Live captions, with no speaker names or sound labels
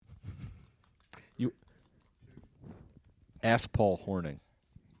Ask Paul Horning.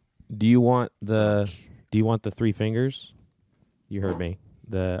 Do you want the three fingers? You heard me.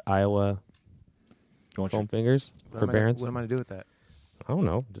 The Iowa foam fingers for Barron's. What am I to do with that? I don't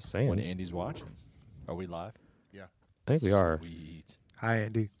know. Just saying. When Andy's watching. Are we live? Yeah. I think we are. Sweet. Hi,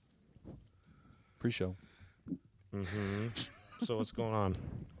 Andy. Pre-show. Mm-hmm. So what's going on?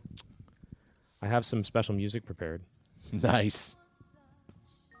 I have some special music prepared. Nice.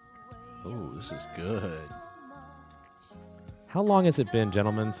 Oh, this is good. How long has it been,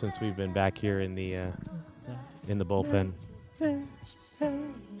 gentlemen, since we've been back here in the bullpen?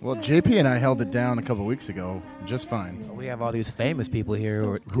 Well, JP and I held it down a couple weeks ago just fine. We have all these famous people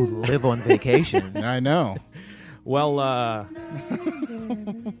here who live on vacation. I know. Well,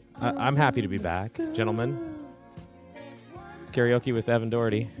 I'm happy to be back, gentlemen. Karaoke with Evan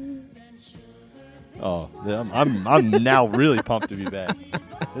Doherty. Oh, I'm now really pumped to be back.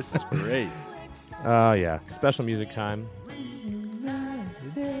 This is great. Oh, yeah. Special music time.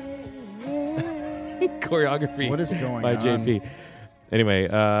 Choreography What is going by on? JP. Anyway,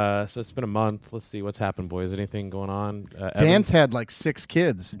 so it's been a month. Let's see what's happened, boys. Anything going on? Dan's had like 6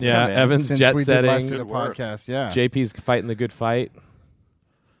 kids. Yeah, man. Evan's Since jet we setting. did last Good work. podcast, yeah. JP's fighting the good fight.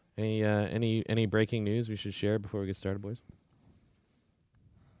 Any breaking news we should share before we get started, boys?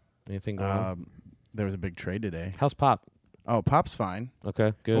 Anything going on? There was a big trade today. How's Pop? Oh, Pop's fine.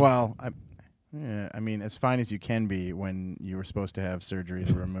 Okay, good. Well, I mean, as fine as you can be when you were supposed to have surgery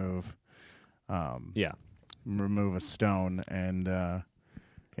to remove a stone, and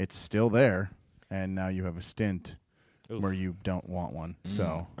it's still there, and now you have a stint where you don't want one. So,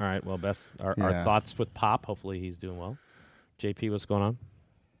 all right. Well, our Yeah. thoughts with Pop. Hopefully, he's doing well. JP, what's going on?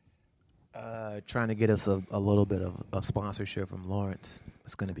 Trying to get us a little bit of sponsorship from Lawrence.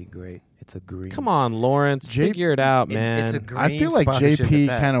 It's going to be great. It's a green. Come on, Lawrence. Figure it out, man. It's a green I feel like sponsorship JP at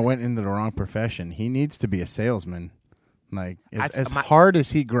that. kind of went into the wrong profession. He needs to be a salesman. Like as my- hard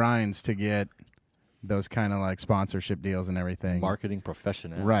as he grinds to get those kind of like sponsorship deals and everything. Marketing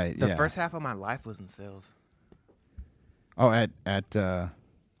professional. Right. The yeah. first half of my life was in sales. Oh, at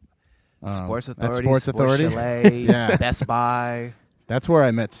Sports at Authority, Sports Authority? Chalet, Yeah. Best Buy, That's where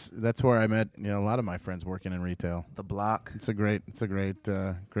I met. That's where I met. A lot of my friends working in retail. The Block. It's a great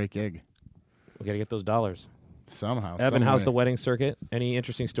gig. We got to get those dollars. Somehow. Evan, how's some the way. wedding circuit? Any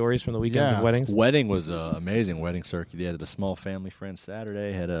interesting stories from the weekends of Yeah. weddings? Wedding was an amazing wedding circuit. He had a small family friend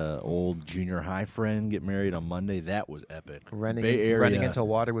Saturday. Had a old junior high friend get married on Monday. That was epic. Running Bay into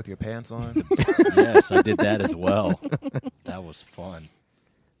water with your pants on. Yes, I did that as well. That was fun.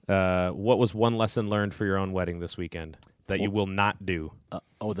 What was one lesson learned for your own wedding this weekend that you will not do? That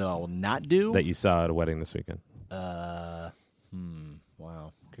I will not do? That you saw at a wedding this weekend? Wow.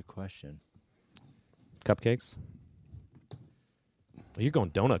 Good question. Cupcakes? Well, you're going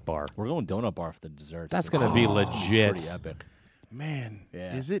donut bar. We're going donut bar for the desserts. That's going to be legit. Pretty epic. Man,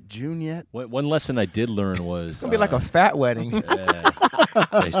 Yeah. is it June yet? One lesson I did learn was It's going to be like a fat wedding.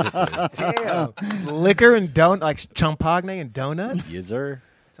 basically. Damn. Liquor and like champagne and donuts? Yes, sir.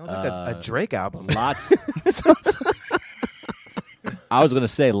 Sounds like a Drake album. Lots. I was going to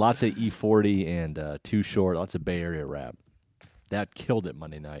say lots of E40 and Too Short, lots of Bay Area rap. That killed it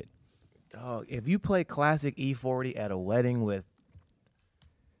Monday night. Dog, if you play classic E40 at a wedding with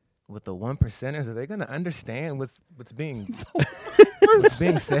the 1%ers, are they going to understand what's being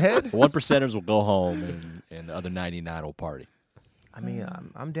said? 1%ers will go home and the other 99 will party. I mean,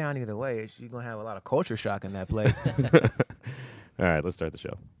 I'm down either way. You're going to have a lot of culture shock in that place. All right, let's start the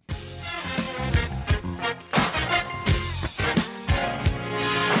show.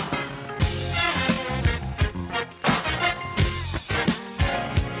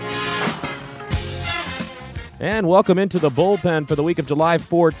 And welcome into the bullpen for the week of July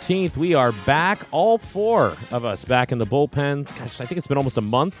 14th. We are back, all 4 of us back in the bullpen. Gosh, I think it's been almost a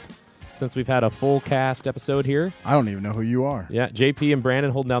month since we've had a full cast episode here. I don't even know who you are. Yeah, JP and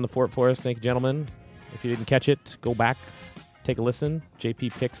Brandon holding down the fort for us. Thank you, gentlemen. If you didn't catch it, go back, take a listen.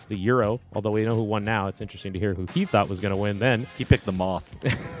 JP picks the Euro, although we know who won now. It's interesting to hear who he thought was going to win then. He picked the Moth.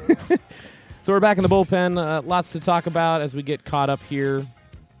 So we're back in the bullpen. Lots to talk about as we get caught up here.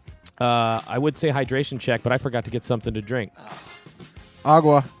 I would say hydration check, but I forgot to get something to drink.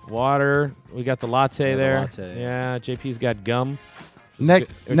 Agua. Water. We got the latte there. latte. Yeah, JP's got gum.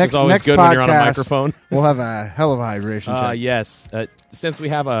 Next Which is always next good podcast, when you're on a microphone. We'll have a hell of a hydration check. Yes. Since we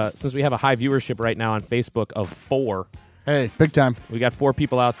have a high viewership right now on Facebook of 4, Hey, big time. we got 4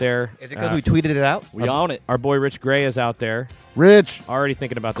 people out there. Is it because we tweeted it out? We own it. Our boy Rich Gray is out there, Rich, already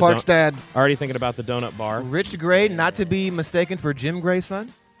thinking about Clark's dad. already thinking about the donut bar. Rich Gray, not to be mistaken for Jim Gray's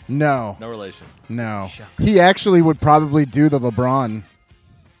son? No. No relation. No. Shucks. He actually would probably do the LeBron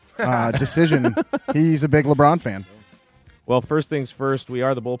decision. He's a big LeBron fan. Well, first things first, we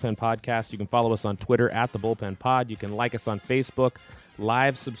are the Bullpen Podcast. You can follow us on Twitter at the Bullpen Pod. You can like us on Facebook.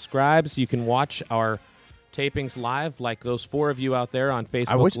 Live subscribe so you can watch our tapings live, like those 4 of you out there on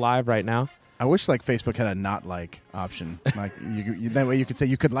Facebook Live right now. I wish Facebook had a not like option. Like that way you could say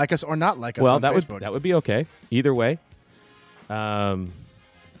you could like us or not like us. Well, on Facebook. that would be okay. Either way. But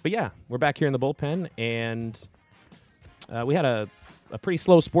yeah, we're back here in the bullpen, and we had a pretty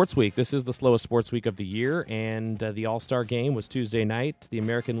slow sports week. This is the slowest sports week of the year, and the All-Star game was Tuesday night. The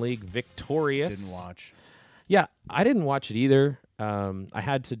American League victorious. Didn't watch. Yeah, I didn't watch it either. I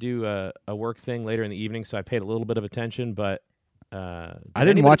had to do a work thing later in the evening, so I paid a little bit of attention, but I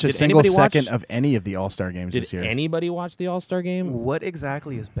didn't watch a single second of any of the All-Star games this year. Did anybody watch the All-Star game? What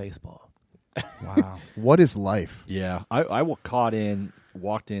exactly is baseball? Wow. What is life? Yeah, I walked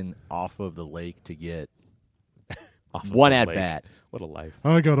in off of the lake to get one at bat. What a life.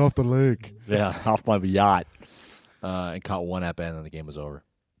 I got off the lake. Yeah, off my yacht, and caught one at bat, and then the game was over.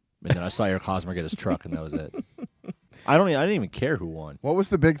 And then I saw Eric Hosmer get his truck, and that was it. I didn't even care who won. What was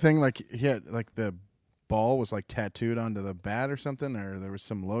the big thing? Like he had the ball was tattooed onto the bat or something, or there was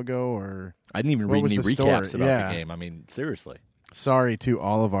some logo, or I didn't even read any recaps about the game. I mean, seriously. Sorry to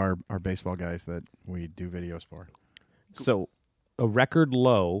all of our baseball guys that we do videos for. So, a record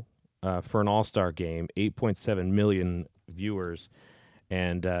low for an All-Star game, 8.7 million viewers,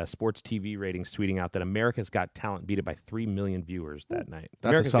 and sports TV ratings tweeting out that America's Got Talent beat it by 3 million viewers that night.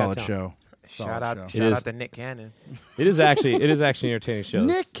 That's America's a solid Got show. Shout out to Nick Cannon. It is actually an entertaining show.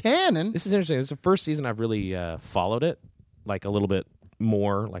 Nick Cannon. This is interesting. This is the first season I've really followed it, like a little bit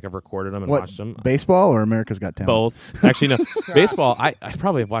more. Like I've recorded them and watched them. Baseball or America's Got Talent? Both. Actually, no. Baseball. I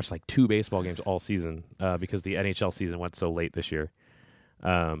probably have watched 2 baseball games all season because the NHL season went so late this year.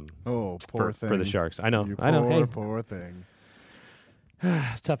 Poor thing for the Sharks. I know. Poor, Hey. poor thing.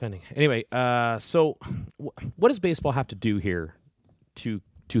 It's a tough ending. Anyway, so what does baseball have to do here to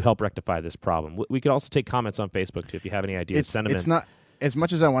help rectify this problem? We could also take comments on Facebook too if you have any ideas. Send them in. It's not as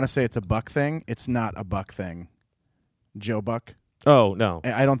much as I want to say it's a Buck thing. It's not a Buck thing. Joe Buck. Oh no,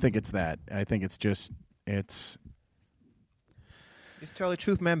 I don't think it's that. I think it's just it's. Just tell the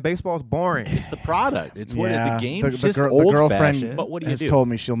truth, man. Baseball's boring. It's the product. It's what the game's just the old girlfriend fashioned. But what do you has do? told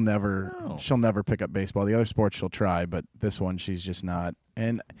me she'll never pick up baseball. The other sports she'll try, but this one she's just not.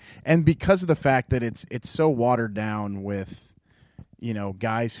 And because of the fact that it's so watered down with,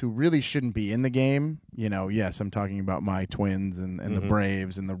 guys who really shouldn't be in the game. Yes, I'm talking about my Twins and the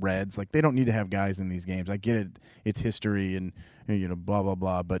Braves and the Reds. Like they don't need to have guys in these games. I get it. It's history and blah blah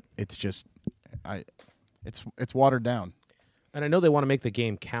blah. But it's just it's watered down. And I know they want to make the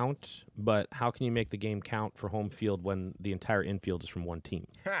game count, but how can you make the game count for home field when the entire infield is from one team?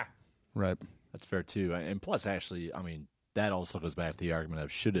 Right. That's fair too. And plus, actually, I mean, that also goes back to the argument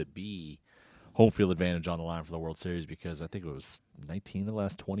of should it be home field advantage on the line for the World Series, because I think it was 19 of the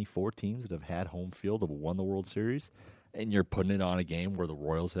last 24 teams that have had home field that have won the World Series, and you're putting it on a game where the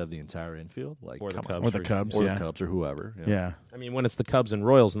Royals have the entire infield, Or the Cubs. Or the Cubs, or yeah. the Cubs, or whoever. Yeah. I mean, when it's the Cubs and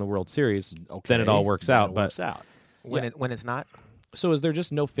Royals in the World Series, then it all works then out. it But works out. When it's not, so is there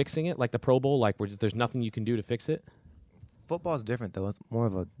just no fixing it, like the Pro Bowl? Like there's nothing you can do to fix it? football's different though. It's more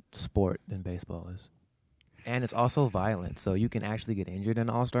of a sport than baseball is, and it's also violent. So you can actually get injured in an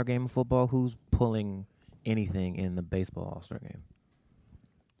All-Star game of football. Who's pulling anything in the baseball All-Star game?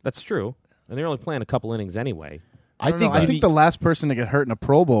 That's true, and they're only playing a couple innings anyway. I think the last person to get hurt in a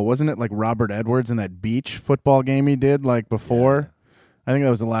Pro Bowl, wasn't it like Robert Edwards in that beach football game he did before? Yeah. I think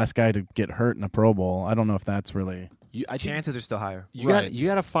that was the last guy to get hurt in a Pro Bowl. I don't know if that's really... Chances are still higher. You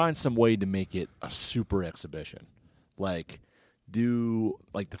got to find some way to make it a super exhibition. Do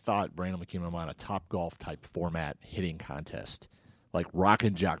the thought randomly came to my mind, a Top Golf type format hitting contest. Like Rock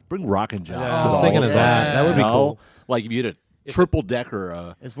and Jock. Bring Rock and Jock to the I was thinking of that. That would be cool. Like if you had a triple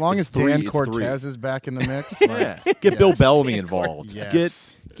decker. As long as Dan Cortez is back in the mix. Get Bill Bellamy involved.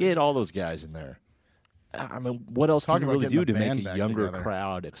 Yes. Get all those guys in there. I mean, what else can you really do to make a younger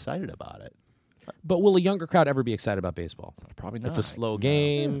crowd excited about it? But will a younger crowd ever be excited about baseball? Probably not. It's a slow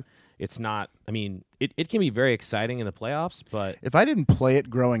game. Yeah. It's not. I mean, it can be very exciting in the playoffs, but if I didn't play it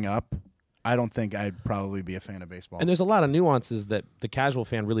growing up, I don't think I'd probably be a fan of baseball. And there's a lot of nuances that the casual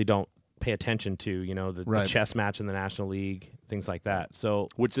fan really don't pay attention to. The chess match in the National League, things like that. So,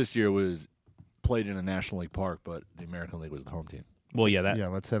 which this year was played in a National League park, but the American League was the home team. Well,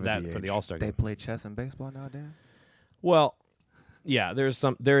 let's have that for the All-Star game. They play chess and baseball now, Dan? Well, yeah, there is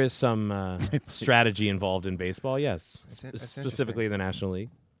some strategy involved in baseball. Yes, specifically the National League.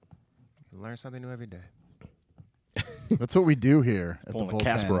 You learn something new every day. That's what we do here at Pulling the a Bullpen.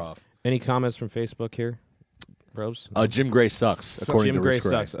 Kasparov. Any comments from Facebook here? Bros? Jim Gray sucks, according Jim to Gray Rich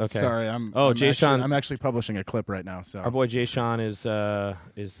Gray. sucks. Okay. Sorry, I'm. Oh, I'm Jay actually, Sean. I'm actually publishing a clip right now. So Our boy Jay Sean is I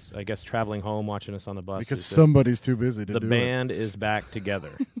guess traveling home, watching us on the bus. because He says, somebody's too busy to the do band is back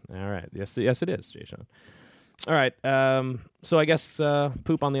together. All right. Yes, it is, Jay Sean. All right. So I guess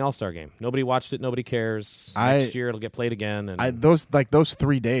poop on the All-Star game. Nobody watched it. Nobody cares. Next year it'll get played again. And those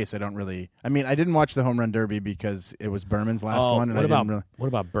 3 days, I don't really. I mean, I didn't watch the home run derby because it was Berman's last one, and what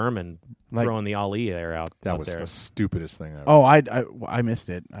about Berman throwing the Ali air out? That out was there? the stupidest thing ever. Oh, I missed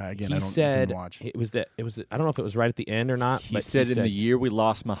it again. He didn't watch. it was. I don't know if it was right at the end or not. He but said in the year we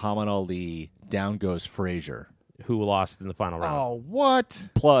lost Muhammad Ali, down goes Frazier. who lost in the final round. Oh, what?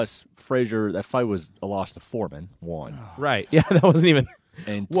 Plus, Frazier, that fight was a loss to Foreman, one. Right. Yeah, that wasn't even.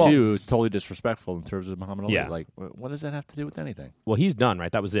 And Well- two, it's totally disrespectful in terms of Muhammad Ali. Yeah. Like, what does that have to do with anything? Well, he's done,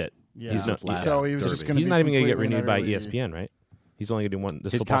 right? That was it. Yeah. He's not, last So he was just derby. going to he's not even going to get renewed by ESPN, right? He's only going to do one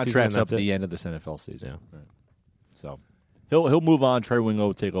this His football season, contract's and up that's at it. the end of this NFL season. Yeah. Right. So he'll move on. Trey Wingo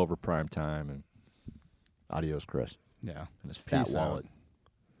will take over prime time, and adios, Chris, Yeah. and his fat Peace wallet.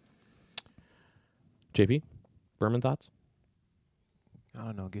 JP, Berman thoughts? I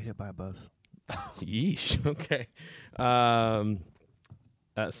don't know. Get hit by a bus. Yeesh. Okay.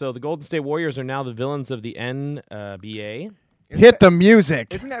 So the Golden State Warriors are now the villains of the NBA. Hit the music.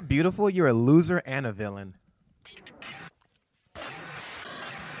 Isn't that beautiful? You're a loser and a villain.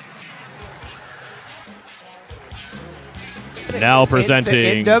 Now The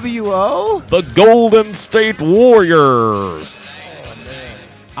presenting NWO? the Golden State Warriors.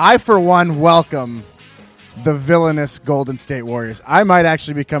 I, for one, welcome the villainous Golden State Warriors. I might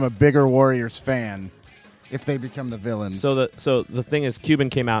actually become a bigger Warriors fan if they become the villains. So the thing is, Cuban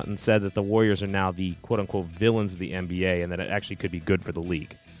came out and said that the Warriors are now the quote unquote villains of the NBA, and that it actually could be good for the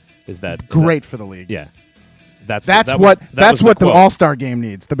league. Is that great for the league. Yeah, that's what the quote. All-Star game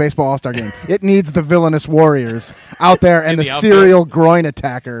needs. The baseball All-Star game. It needs the villainous Warriors out there and In the the outfield. serial groin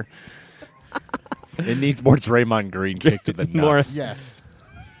attacker. It needs more Draymond Green kicked to the nuts. More- Yes.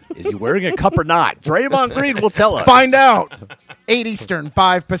 Is he wearing a cup or not? Draymond Green will tell us. Find out. 8 Eastern,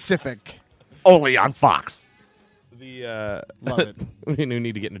 5 Pacific. Only on Fox. The Love it. we don't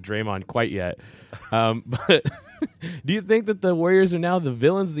need to get into Draymond quite yet. But do you think that the Warriors are now the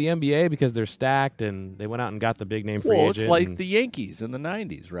villains of the NBA because they're stacked and they went out and got the big name free Well, agent? it's like and- the Yankees in the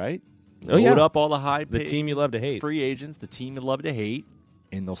 90s, right? Oh, yeah. Load up all the high the team you love to hate. free agents, the team you love to hate,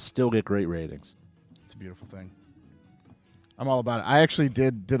 and they'll still get great ratings. It's a beautiful thing. I'm all about it. I actually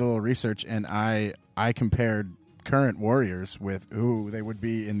did a little research, and I compared current Warriors with who they would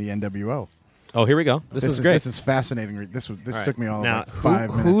be in the NWO. Oh, here we go. This is great. This is fascinating. This right. took me all Now, like 5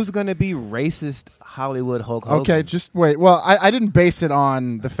 minutes. Who's going to be racist Hollywood Hulk Hogan? Okay, just wait. Well, I didn't base it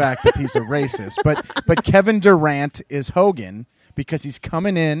on the fact that he's a racist, but Kevin Durant is Hogan because he's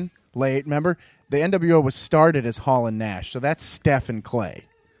coming in late. Remember, the NWO was started as Hall and Nash, so that's Steph and Clay.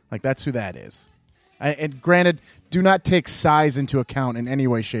 Like, that's who that is. And granted, do not take size into account in any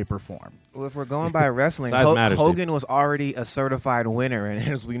way, shape, or form. Well, if we're going by wrestling, Size matters, Hogan was already a certified winner, and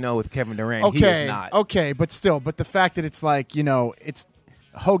as we know with Kevin Durant, he is not. Okay, but the fact that it's like, it's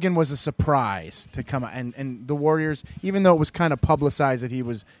Hogan was a surprise to come out, and the Warriors, even though it was kind of publicized that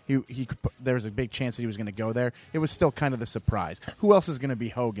there was a big chance that he was going to go there, it was still kind of the surprise. Who else is going to be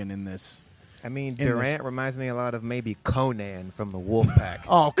Hogan in this? I mean, in Durant this- reminds me a lot of maybe Conan from the Wolfpack.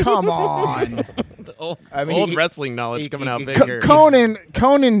 Oh, come on. The old, I mean, old he- wrestling knowledge he- coming he- out he- big here.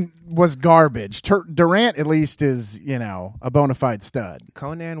 Conan was garbage. Durant at least is, a bona fide stud.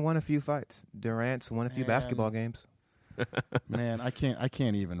 Conan won a few fights. Durant's won a few Man. basketball games. Man, I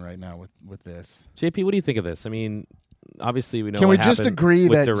can't even right now with this. JP, what do you think of this? I mean, obviously we know. Can we what just happened agree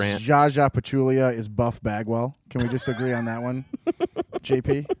with that Durant. Jaja Pachulia is Buff Bagwell? Can we just agree on that one,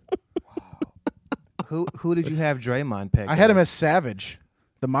 JP? Who did you have Draymond pick? I had him as Savage,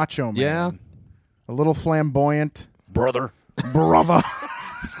 the Macho Man. Yeah. A little flamboyant Brother. brother.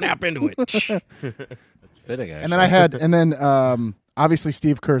 Snap into it. It's fitting, actually. And then obviously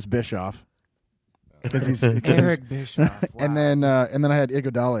Steve Kerr's Bischoff because he's Eric Bischoff. and Wow. then I had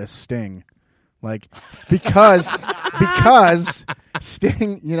Iguodala as Sting, like because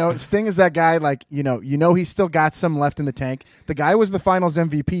Sting, Sting is that guy, like he's still got some left in the tank. The guy was the Finals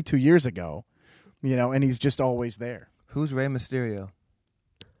MVP 2 years ago, and he's just always there. Who's Rey Mysterio?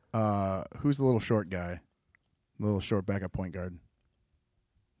 Who's the little short guy, the little short backup point guard?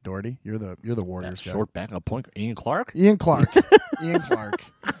 Doherty, you're the that Warriors guy. short backup point. Ian Clark? Ian Clark. Ian Clark.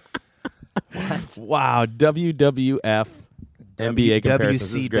 What? Wow, WWF NBA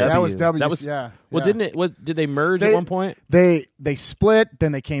comparisons. This is great. WCW. That was W. That was- yeah. Well, yeah. did they merge at They- one point? They split,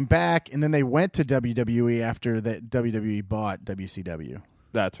 then they came back, and then they went to WWE after that WWE bought WCW.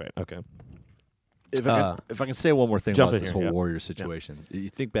 That's right. Okay. If I can say one more thing about this whole here, Warriors situation, you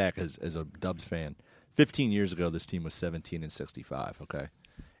think back as a Dubs fan, 15 years ago this team was 17-65, okay?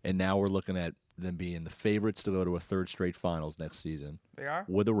 And now we're looking at them being the favorites to go to a third straight finals next season. They are?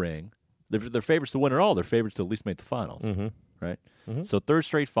 With a ring. They're favorites to win it all. They're favorites to at least make the finals, right? Mm-hmm. So third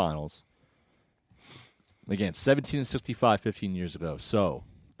straight finals. Again, 17-65 15 years ago. So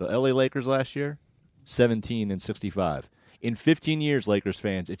the LA Lakers last year, 17-65. In 15 years, Lakers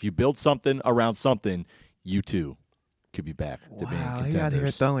fans, if you build something around something, you too could be back to being contenders. He out here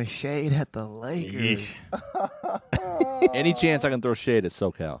throwing shade at the Lakers. Any chance I can throw shade at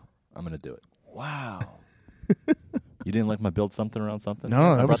SoCal, I'm going to do it. Wow. You didn't like my build something around something?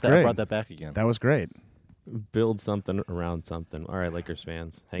 No, that was great. I brought that back again. That was great. Build something around something. All right, Lakers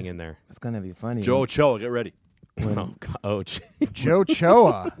fans, hang in there. It's going to be funny. Joe Ochoa, get ready. Coach. Joe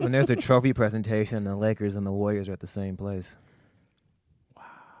Choa. When there's a trophy presentation, the Lakers and the Warriors are at the same place. Wow.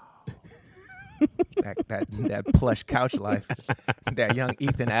 that plush couch life. That young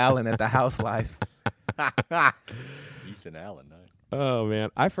Ethan Allen at the house life. Ethan Allen, nice. Oh,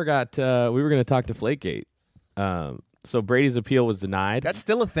 man. I forgot we were going to talk to Deflategate. So Brady's appeal was denied. That's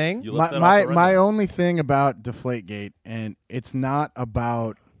still a thing. My only thing about Deflategate, and it's not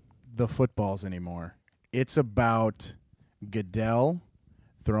about the footballs anymore. It's about Goodell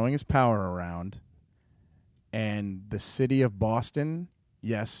throwing his power around and the city of Boston,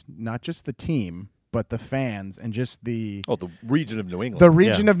 yes, not just the team, but the fans and just the region of New England. The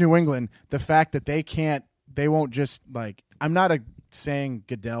region of New England, the fact that they won't just I'm not saying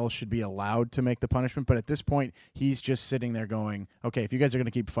Goodell should be allowed to make the punishment, but at this point, he's just sitting there going, okay, if you guys are going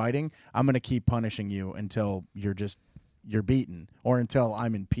to keep fighting, I'm going to keep punishing you until you're beaten or until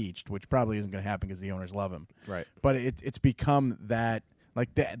I'm impeached, which probably isn't going to happen because the owners love him. Right. But it's become that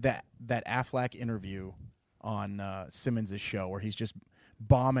Affleck interview on Simmons' show where he's just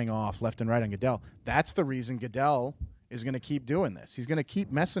bombing off left and right on Goodell. That's the reason Goodell is going to keep doing this. He's going to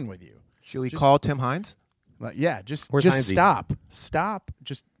keep messing with you. Should we call Tim Hines? Yeah, just Heinze? Stop.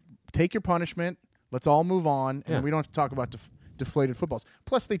 Just take your punishment. Let's all move on, and then we don't have to talk about deflated footballs.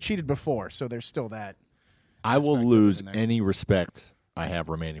 Plus, they cheated before, so there's still that. I will lose any respect I have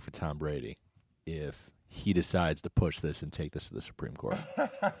remaining for Tom Brady if he decides to push this and take this to the Supreme Court.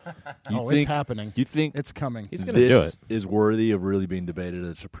 It's happening. You think it's coming? He's going to do it. This is worthy of really being debated at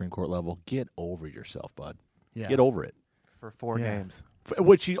the Supreme Court level? Get over yourself, bud. Yeah. Get over it. For 4 games.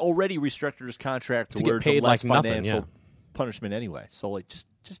 Which he already restructured his contract to where it's a less financial punishment anyway. So,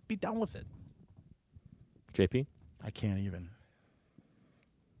 just be done with it. JP? I can't even.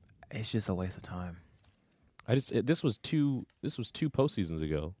 It's just a waste of time. This was two postseasons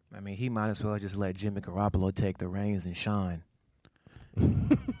ago. I mean, he might as well just let Jimmy Garoppolo take the reins and shine.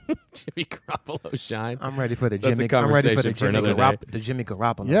 Jimmy Garoppolo shine. I'm ready for the That's Jimmy. a conversation I'm ready for the for Jimmy another day. The Jimmy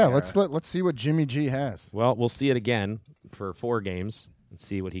Garoppolo. Yeah, era. let's see what Jimmy G has. Well, we'll see it again for 4 games and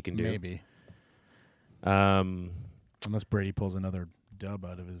see what he can do. Maybe. Unless Brady pulls another dub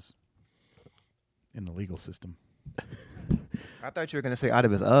out of in the legal system. I thought you were going to say out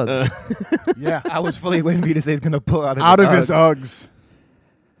of his Uggs. Yeah. I was fully waiting for you to say he's going to pull out of his Uggs.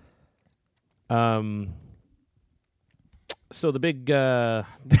 So the big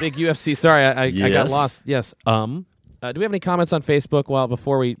UFC. Sorry, I got lost. Yes. Do we have any comments on Facebook?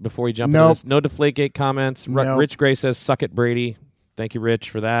 Before we jump into this, no Deflategate comments. Nope. Rich Gray says, "Suck it, Brady." Thank you, Rich,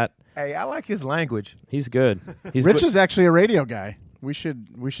 for that. Hey, I like his language. He's good. Rich is actually a radio guy. We should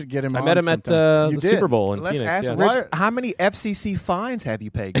get him. I met him at the Super Bowl in Let's Phoenix. ask Yes. Rich, how many FCC fines have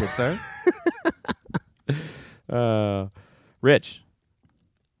you paid, good sir? Rich.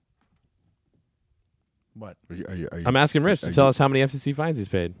 What? Are you, I'm asking Rich to tell us how many FCC fines he's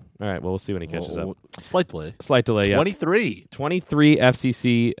paid. All right, well, we'll see when he catches up. Slight delay. Slight delay, yeah. 23. 23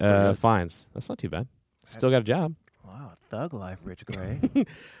 FCC fines. That's not too bad. Still got a job. Wow, thug life, Rich Gray.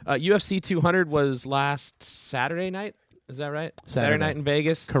 UFC 200 was last Saturday night. Is that right? Saturday night in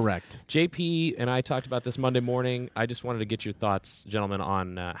Vegas. Correct. JP and I talked about this Monday morning. I just wanted to get your thoughts, gentlemen,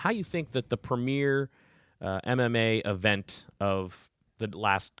 on how you think that the premier MMA event of the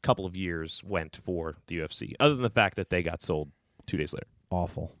last couple of years went for the UFC, other than the fact that they got sold 2 days later.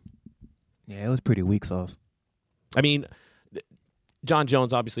 Awful. Yeah, it was pretty weak sauce. I mean, John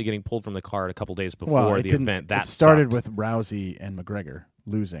Jones obviously getting pulled from the card a couple days before the event. That it started sucked. with Rousey and McGregor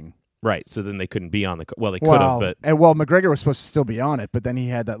losing. Right, so then they couldn't be on the well, they could have, but McGregor was supposed to still be on it, but then he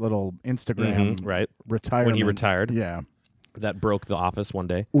had that little Instagram retirement. When he retired. Yeah. That broke the office one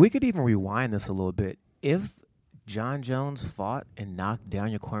day. We could even rewind this a little bit. If John Jones fought and knocked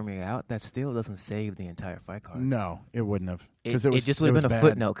Daniel Cormier out, that still doesn't save the entire fight card. No, it wouldn't have. It just would have been a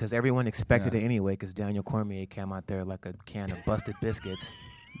footnote because everyone expected it anyway because Daniel Cormier came out there like a can of busted biscuits.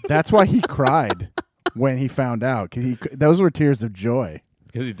 That's why he cried. when he found out. 'Cause those were tears of joy.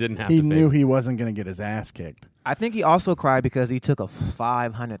 Because he didn't have He to face knew it. he wasn't going to get his ass kicked. I think he also cried because he took a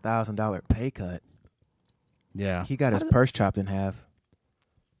 $500,000 pay cut. Yeah. He got his purse chopped in half.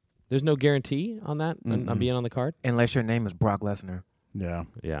 There's no guarantee on that, on being on the card? Unless your name is Brock Lesnar. Yeah.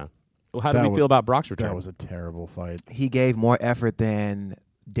 Yeah. Well, how do we feel about Brock's return? That was a terrible fight. He gave more effort than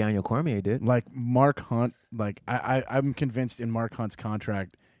Daniel Cormier did. Like Mark Hunt, I'm convinced in Mark Hunt's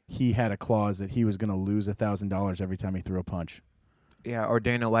contract, he had a clause that he was going to lose $1,000 every time he threw a punch. Yeah, or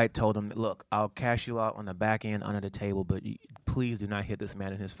Dana White told him, look, I'll cash you out on the back end under the table, but please do not hit this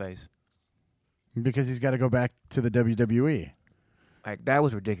man in his face. Because he's got to go back to the WWE. Like, that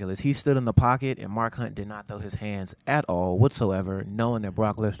was ridiculous. He stood in the pocket, and Mark Hunt did not throw his hands at all whatsoever, knowing that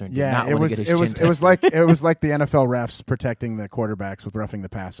Brock Lesnar did not want to get his chin it was like the NFL refs protecting the quarterbacks with roughing the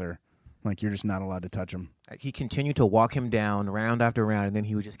passer. Like, you're just not allowed to touch him. Like, he continued to walk him down round after round, and then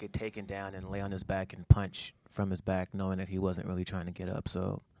he would just get taken down and lay on his back and punch from his back, knowing that he wasn't really trying to get up.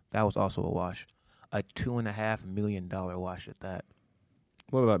 So that was also a wash. A $2.5 million wash at that.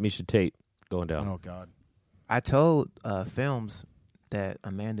 What about Misha Tate going down? Oh, God. I told Films that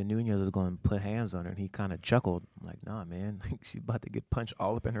Amanda Nunez was going to put hands on her, and he kind of chuckled. I'm like, nah, man. She's about to get punched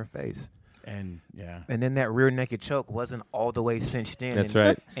all up in her face. And, yeah. And then that rear naked choke wasn't all the way cinched in. That's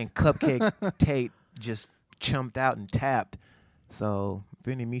right. And Cupcake Tate just chumped out and tapped. So,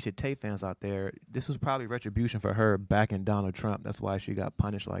 for any Misha Tate fans out there, this was probably retribution for her backing Donald Trump. That's why she got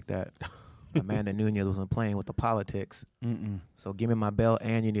punished like that. Amanda Nunez wasn't playing with the politics. So, give me my belt,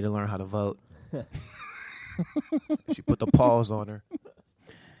 and you need to learn how to vote. She put the paws on her.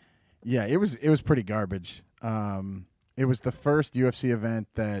 Yeah, it was pretty garbage. It was the first UFC event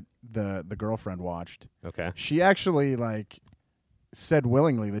that the girlfriend watched. Okay. She actually said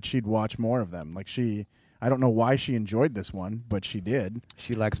willingly that she'd watch more of them. I don't know why she enjoyed this one, but she did.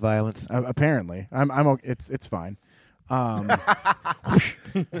 She likes violence. Apparently, it's fine. As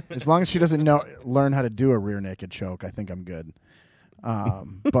long as she doesn't learn how to do a rear naked choke, I think I'm good.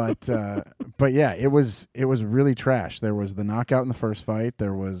 But yeah, it was really trash. There was the knockout in the first fight.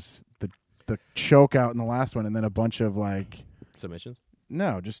 There was the choke out in the last one, and then a bunch of submissions.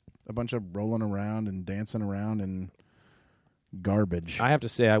 No, just a bunch of rolling around and dancing around and garbage. I have to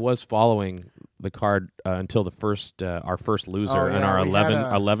say, I was following the card until the first our first loser in our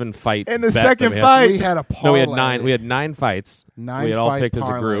 11 fight. In the bet second that fight, we had a parlay. No, we had 9 fights. We had all picked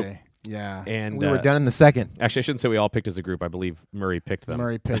parlay. as a group. Yeah, and we were done in the second. Actually, I shouldn't say we all picked as a group. I believe Murray picked them.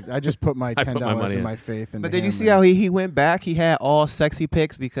 I just put my $10 in my faith. But did you see how he went back? He had all sexy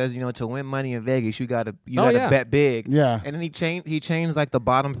picks because to win money in Vegas, you gotta bet big. Yeah, and then he changed like the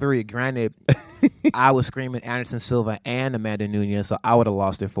bottom 3. Granted, I was screaming Anderson Silva and Amanda Nunez, so I would have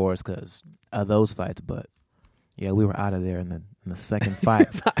lost it for us because of those fights. But yeah, we were out of there in the second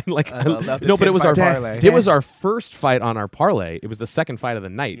fight. No, but it was our parlay. It was our first fight on our parlay. It was the second fight of the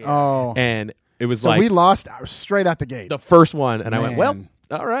night. Yeah. Oh, and it was so we lost straight out the gate. The first one, and I went, well,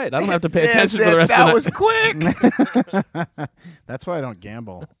 all right, I don't have to pay attention for the rest of the night. That was quick. That's why I don't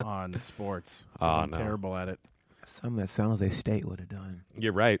gamble on sports. I'm terrible at it. Something that San Jose State would have done.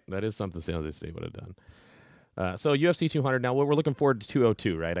 You're right. That is something San Jose State would have done. So UFC 200. Now we're looking forward to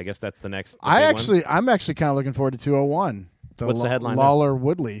 202, right? I guess that's the next. I'm actually kind of looking forward to 201. What's the headline? Lawler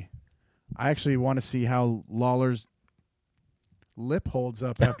Woodley. I actually want to see how Lawler's lip holds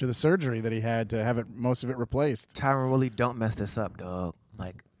up after the surgery that he had to have most of it replaced. Tyron Woodley, don't mess this up, dog.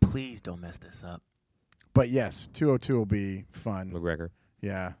 Please don't mess this up. But yes, 202 will be fun. McGregor.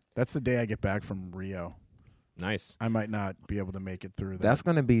 Yeah, that's the day I get back from Rio. Nice. I might not be able to make it through that. That's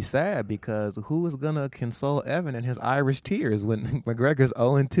going to be sad because who is going to console Evan in his Irish tears when McGregor's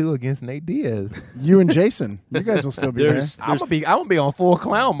 0-2 against Nate Diaz? You and Jason. You guys will still be there. I'm gonna be on full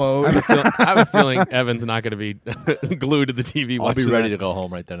clown mode. I have a feeling Evan's not going to be glued to the TV. I'll be ready to go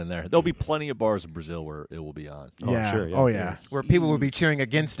home right then and there. There'll be plenty of bars in Brazil where it will be on. Yeah. Oh, sure. Yeah. Oh, yeah. Where people will be cheering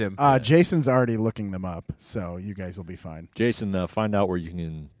against him. Jason's already looking them up, so you guys will be fine. Jason, find out where you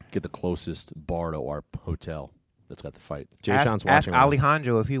can get the closest bar to our hotel that's got the fight. Ask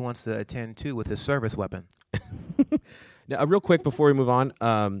Alejandro if he wants to attend too with his service weapon. Now, real quick before we move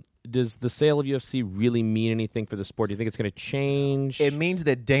on, does the sale of UFC really mean anything for the sport? Do you think it's going to change? It means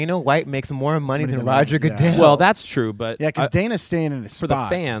that Dana White makes more money than Roger Goodell. Well, that's true, but yeah, because Dana's staying in his for spot.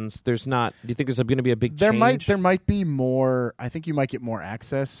 the fans, there's not. Do you think there's going to be a big change? change? There might be more. I think you might get more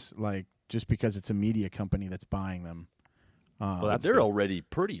access, just because it's a media company that's buying them. Well, they're already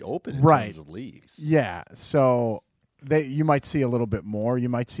pretty open in terms of leagues. Yeah, so you might see a little bit more. You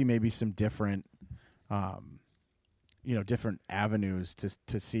might see maybe some different, different avenues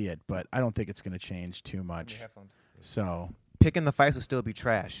to see it. But I don't think it's going to change too much. So picking the fights will still be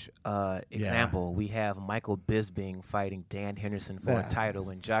trash. Example, we have Michael Bisping fighting Dan Henderson for a title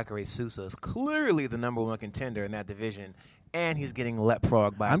when Jacare Sousa is clearly the number one contender in that division, and he's getting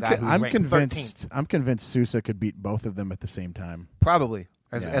leapfrogged by a guy who's ranked 13th. I'm convinced Sousa could beat both of them at the same time. Probably.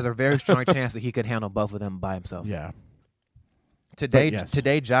 There's a very strong chance that he could handle both of them by himself. Yeah. Today,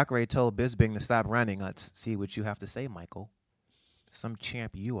 Jacare told Bisping to stop running. Let's see what you have to say, Michael. Some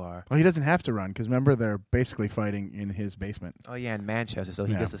champ you are. Well, he doesn't have to run because remember they're basically fighting in his basement. Oh yeah, in Manchester, so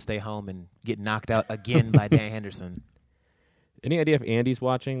he gets to stay home and get knocked out again by Dan Henderson. Any idea if Andy's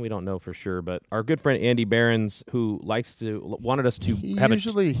watching? We don't know for sure, but our good friend Andy Behrens, who wanted us to he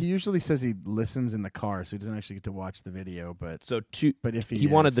usually says he listens in the car, so he doesn't actually get to watch the video. But if he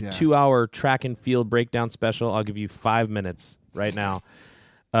wanted the 2-hour track and field breakdown special, I'll give you 5 minutes right now.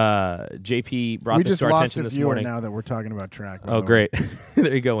 JP brought this to our attention this morning. Now that we're talking about track. Oh, great.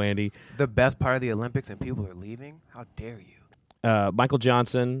 There you go, Andy. The best part of the Olympics and people are leaving? How dare you? Michael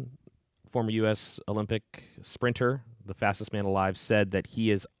Johnson, former U.S. Olympic sprinter, the fastest man alive, said that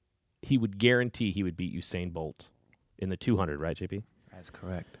he would guarantee he would beat Usain Bolt in the 200, right, JP? That's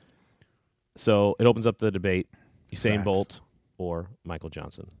correct. So it opens up the debate, Usain Facts. Bolt or Michael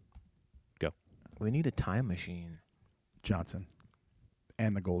Johnson. Go. We need a time machine. Johnson.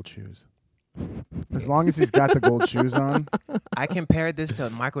 And the gold shoes. As long as he's got the gold shoes on. I compared this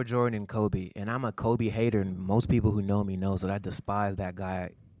to Michael Jordan and Kobe, and I'm a Kobe hater, and most people who know me knows that I despise that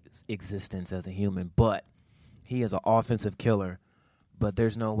guy's existence as a human, but he is an offensive killer. But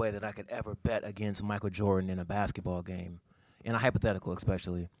there's no way that I could ever bet against Michael Jordan in a basketball game, in a hypothetical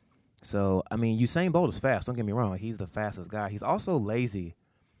especially. So, I mean, Usain Bolt is fast. Don't get me wrong. He's the fastest guy. He's also lazy.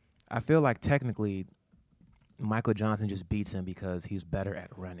 I feel like technically Michael Johnson just beats him because he's better at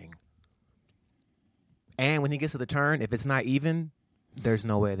running. And when he gets to the turn, if it's not even, there's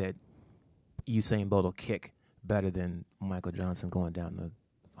no way that Usain Bolt will kick better than Michael Johnson going down the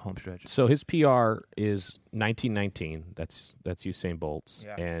home stretch. So his PR is 1919. That's Usain Bolt's.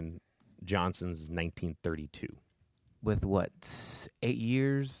 Yeah. And Johnson's is 1932. With what, 8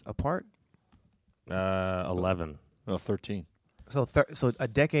 years apart? 11. No, 13. So a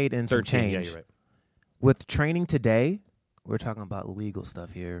decade and 13, some change. yeah, you're right. With training today, we're talking about legal stuff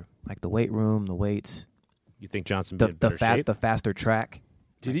here, like the weight room, the weights, You think Johnson be in better shape? the faster track.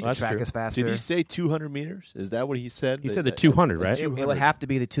 Did he? That's track true. is faster. Did he say 200 meters? Is that what he said? He said the 200, right? It would have to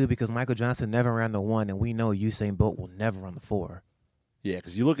be the 2 because Michael Johnson never ran the 1, and we know Usain Bolt will never run the 4. Yeah,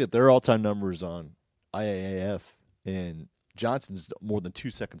 because you look at their all-time numbers on IAAF, and Johnson's more than 2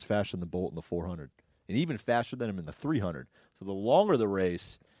 seconds faster than Bolt in the 400, and even faster than him in the 300. So the longer the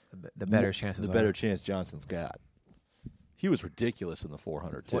race, The better chances the are. better chance Johnson's got. He was ridiculous in the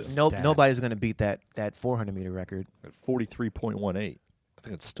 400 too. Well, nobody's going to beat that 400-meter record. At 43.18. I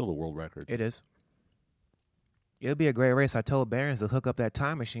think it's still the world record. It is. It'll be a great race. I told Behrens to hook up that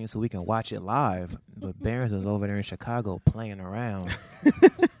time machine so we can watch it live, but Behrens is over there in Chicago playing around.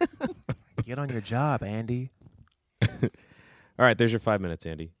 Get on your job, Andy. All right, there's your 5 minutes,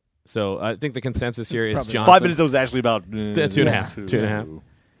 Andy. So I think the consensus here is probably- Johnson. 5 minutes was actually about 2.5.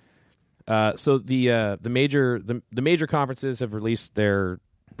 2.5. So the major conferences have released their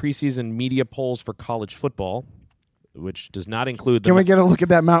preseason media polls for college football, which does not include. Can we get a look at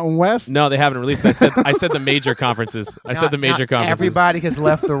that Mountain West? No, they haven't released. I said the major conferences. I said the major conferences. Everybody has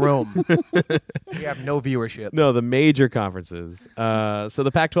left the room. We have no viewership. No, the major conferences. So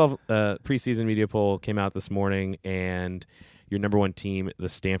the Pac-12 preseason media poll came out this morning, and your number one team, the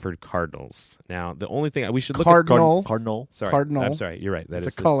Stanford Cardinals. Now, the only thing we should look at Cardinal. Sorry, Cardinal. I'm sorry. You're right. That It's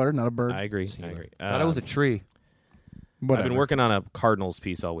is a color, not a bird. I agree. Thought it was a tree. Whatever. I've been working on a Cardinals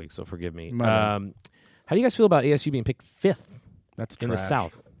piece all week, so forgive me. Whatever. How do you guys feel about ASU being picked 5th That's in the trash.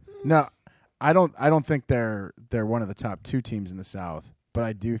 South? No, I don't think they're one of the top 2 teams in the South, but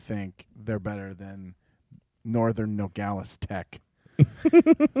I do think they're better than Northern Nogales Tech.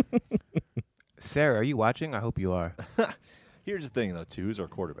 Sarah, are you watching? I hope you are. Here's the thing, though, too. Who's our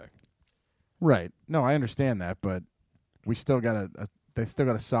quarterback? Right. No, I understand that, but we still got they still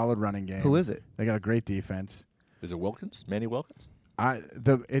got a solid running game. Who is it? They got a great defense. Is it Wilkins? Manny Wilkins?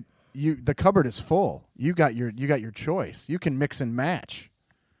 The cupboard is full. You got your choice. You can mix and match.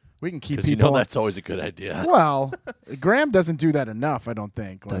 We can keep Because people. that's always a good idea. Well, Graham doesn't do that enough. I don't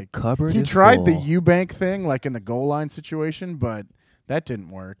think. The Like cupboard he is tried full. the Eubank thing, like in the goal line situation, but that didn't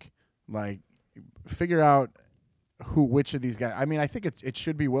work. Like, figure out which of these guys. I mean, I think it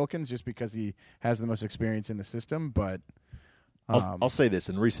should be Wilkins just because he has the most experience in the system. But I'll say this: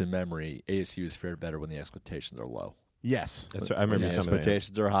 in recent memory, ASU has fared better when the expectations are low. yes, That's right. I remember When the some of that.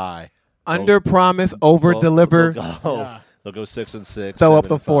 expectations are high. Under promise, over deliver. They'll go 6-6. Throw up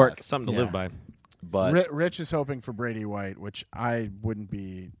the 7-5. fork. Something to Yeah. live by. But Rich is hoping for Brady White, which I wouldn't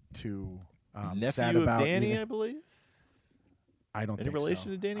be too nephew sad of about. Danny, either. I believe. I don't Any think relation so.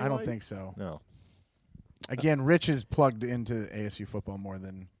 to Danny I don't White? think so. No. Again, Rich is plugged into ASU football more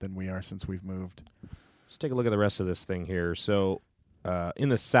than we are since we've moved. Let's take a look at the rest of this thing here. So, in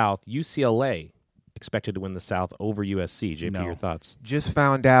the South, UCLA expected to win the South over USC. JP, No. your thoughts? Just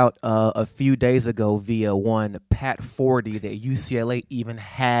found out a few days ago via one Pat 40 that UCLA even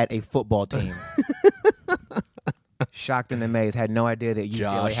had a football team. Shocked and amazed. Had no idea that UCLA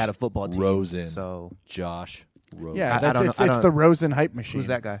Josh had a football team. Rosen. So Josh Rosen. Yeah, I don't know- I it's don't- the Rosen hype machine. who's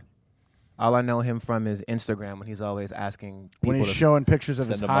that guy? All I know him from is Instagram when he's always asking people When he's to showing pictures of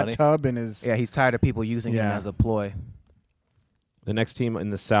send his him hot money? tub and his Yeah, he's tired of people using him Yeah. as a ploy. The next team in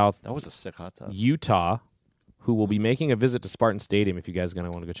the South, That was a sick hot tub. Utah, who will be making a visit to Spartan Stadium. If you guys are going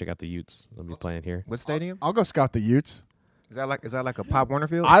to want to go check out the Utes, they'll be playing here. What stadium? I'll go scout the Utes. Is that like a Pop Warner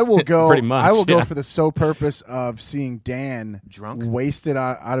field? I will go. Pretty much, I will go yeah. for the sole purpose of seeing Dan Drunk? wasted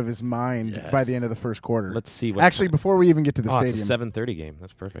out of his mind Yes. by the end of the first quarter. Let's see what. Actually, before we even get to the oh, it's stadium, a 7:30 game.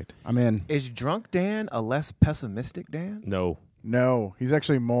 That's perfect. I'm in. Is drunk Dan a less pessimistic Dan? No, No, he's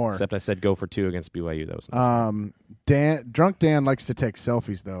actually more. except I said go for 2 against BYU. That was nice. Drunk Dan likes to take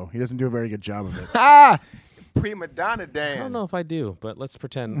selfies, though. He doesn't do a very good job of it. Ah, prima donna Dan. I don't know if I do, but let's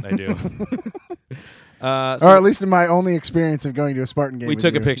pretend I do. So Or at least in my only experience of going to a Spartan game. we with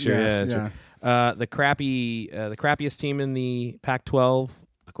took a you. picture. Yes, yeah, sure. The crappiest team in the Pac-12,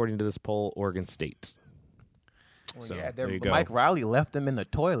 according to this poll, Oregon State. Well, So, yeah, there you go. Mike Riley left them in the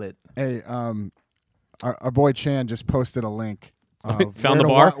toilet. Hey, our boy Chan just posted a link. Of Found the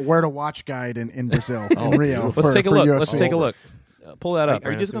where to bar? where to watch guide in Brazil, in Rio. Let's take a for look. UFC. Let's take a look. Pull that up. Are you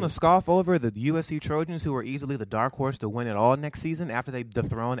Brandon. just going to See scoff over the USC Trojans, who are easily the dark horse to win it all next season after they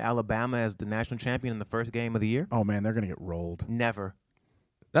dethrone Alabama as the national champion in the first game of the year? Oh man, they're gonna get rolled. Never.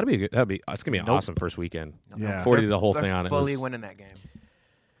 That'd be good. It's gonna be an awesome first weekend. Yeah. 40 the whole They're thing on it. fully It was- winning that game.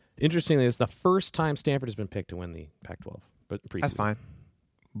 Interestingly, it's the first time Stanford has been picked to win the Pac-12. But preseason. That's fine.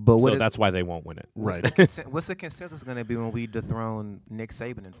 But So that's why they won't win it. Right. what's the consensus going to be when we dethrone Nick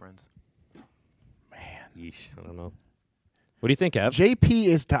Saban and friends? Yeesh, I don't know. What do you think, Ev? JP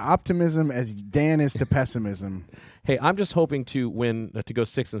is to optimism as Dan is to pessimism. Hey, I'm just hoping to win to go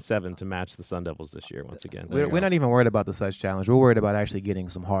 6-7 to match the Sun Devils this year once again. We're not even worried about the such challenge. We're worried about actually getting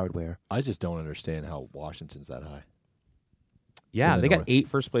some hardware. I just don't understand how Washington's that high. Yeah, in the they got North. 8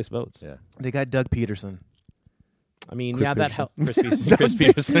 first place votes. Yeah. They got Doug Peterson. I mean, Chris yeah, that Peterson. helped. Chris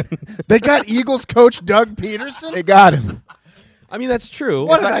Peterson. They got Eagles coach Doug Peterson. They got him. I mean, that's true.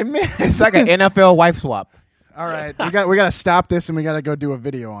 What did I miss? It's like an NFL wife swap. All right, we got to stop this and we got to go do a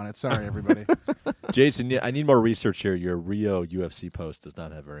video on it. Sorry, everybody. Jason, I need more research here. Your Rio UFC post does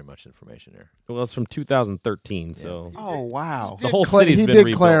not have very much information here. Well, it's from 2013, so Oh, wow. the whole Cla- city's he been did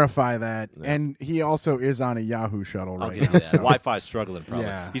rebuilt. clarify that, Yeah. and he also is on a Yahoo shuttle I'll right give you now. that. so Wi-Fi's struggling probably.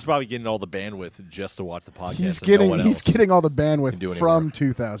 Yeah. He's probably getting all the bandwidth just to watch the podcast. he's and no getting one he's else. getting all the Can do bandwidth it from anymore.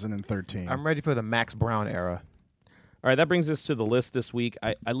 2013. I'm ready for the Max Brown era. All right, that brings us to the list this week.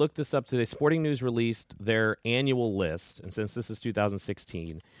 I looked this up today. Sporting News released their annual list, and since this is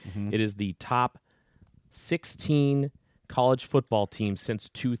 2016, it is the top 16 college football teams since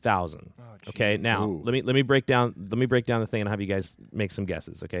 2000. Okay, now Ooh. let me break down the thing and have you guys make some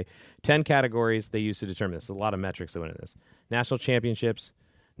guesses. Okay, 10 categories they use to determine this. A lot of metrics that went into this: national championships,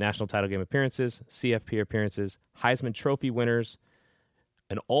 national title game appearances, CFP appearances, Heisman Trophy winners.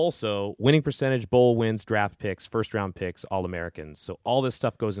 And also winning percentage, bowl wins, draft picks, first-round picks, All-Americans. So all this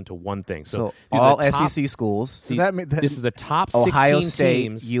stuff goes into one thing. So these are all the top- SEC schools. See, that mean- that- this is the top 16 Ohio State,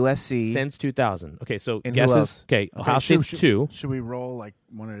 teams USC. since 2000. Okay, so And who guesses. else? Okay, Ohio should- State's 2. Should we roll like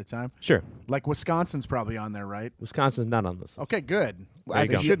one at a time? Sure. Like Wisconsin's probably on there, right? Wisconsin's not on this. Okay, good. There you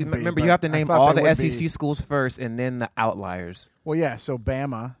go. Shouldn't be, Remember, but you have to I name thought all they the would SEC be. schools first and then the outliers. Well, yeah. So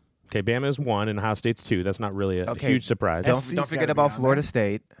Bama. Okay, Bama is 1 and Ohio State's 2. That's not really a Okay. huge surprise. Don't, SC's don't forget gotta be about on Florida there.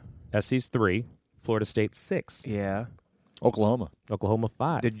 State. SC's 3. Florida State 6. Yeah. Oklahoma, Oklahoma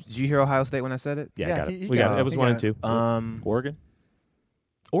 5. Did you hear Ohio State when I said it? yeah, Yeah, I got he it. We got got it. it. It was He 1 got and 2. Oregon.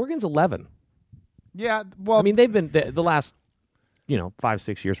 Oregon's 11. Yeah. Well, I mean, they've been the last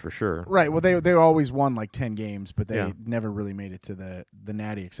 5-6 years for sure. right. Well, they always won like 10 games, but they Yeah. never really made it to the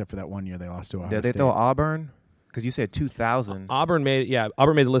Natty except for that one year they lost to Ohio Did they State. throw Auburn? Because you said 2000. Auburn made the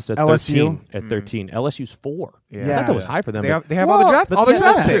list at LSU? 13. At 13. LSU's 4. Yeah. I thought that was high for them. They have all Well, the draft. but All the yeah,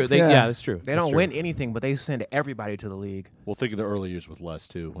 draft that's true. picks. Yeah. That's true. They don't win anything, but they send everybody to the league. Well, think of the early years with Les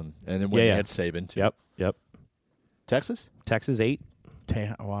too, and then when Yeah, they yeah. had Saban too. Yep. Texas Texas 8.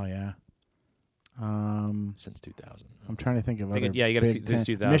 Wow, yeah. since 2000. I'm trying to think of Think other. it- yeah, you gotta Big see since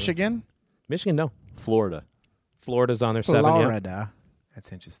Ten. 2000. Michigan, Michigan, no. Florida. Florida's on their 7. Yeah. Florida.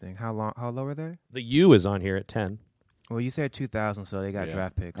 That's interesting. How low are they? The U is on here at 10. Well, you said 2000, so they got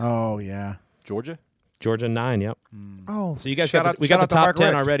draft picks. Oh yeah, Georgia? Georgia 9, yep. Oh, So you guys shout got out- we shout got out the to top Mark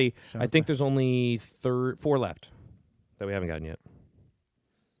 10 Richt. already. Shout I out think to- there's only 4 left that we haven't gotten yet.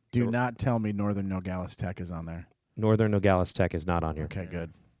 do not tell me Northern Nogales Tech is on there. Northern Nogales Tech is not on here. Okay,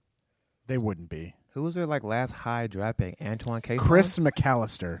 good. They wouldn't be. Who was their last high draft pick? Antoine Cason? Chris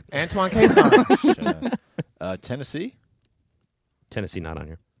McAllister. Antoine Cason. Tennessee? Tennessee not on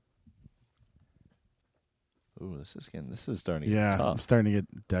here. Ooh, this is starting to get Yeah, I'm tough. starting to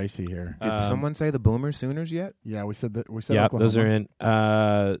get dicey here. Did someone say the Boomers Sooners yet? Yeah, we said that. We said Yeah, Oklahoma. those are in.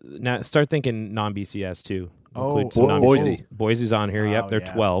 Now start thinking non-BCS too. Oh, Include some non-BCS. Boise. Boise's on here. Yep, Oh, they're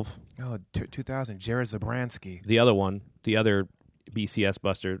yeah. 12. Oh, 2000. Jared Zabransky. The other BCS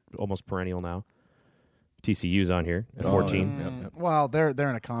buster, almost perennial now. TCU's on here at 14. Yep. Well, they're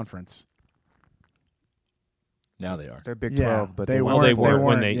in a conference. Now they are. They're Big Yeah, 12, but they they Well, weren't. they were when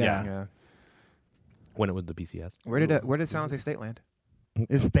weren't, they yeah. Yeah. when it was the BCS. Where did San Jose State land?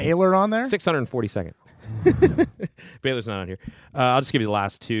 Is Baylor on there? 642nd. Baylor's not on here. I'll just give you the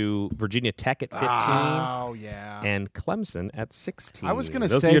last two. Virginia Tech at 15 Oh yeah. and Clemson at 16. I was going to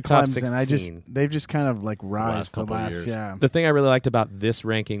Those are say your top Clemson. 16. They've just kind of like rise Last the couple of last. years. Yeah. The thing I really liked about this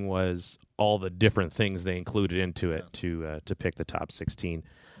ranking was all the different things they included into it to pick the top 16.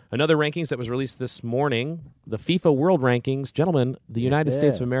 Another rankings that was released this morning, the FIFA World Rankings. Gentlemen, the United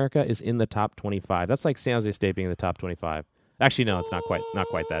States of America is in the top 25. That's like San Jose State being in the top 25. Actually, no, it's not quite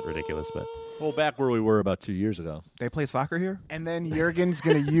that ridiculous, but Well, back where we were about 2 years ago. They play soccer here? And then Jurgen's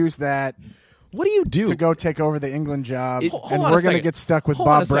going to use that what do you do? to go take over the England job, Hold and on a we're going to second. get stuck with Hold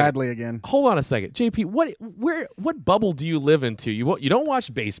on a Bob second. Bradley again. Hold on a second, JP. What bubble do you live into? You don't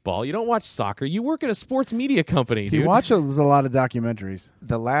watch baseball. You don't watch soccer. You work in a sports media company, dude. He watches a lot of documentaries.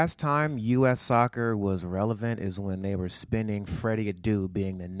 The last time U.S. soccer was relevant is when they were spinning Freddie Adu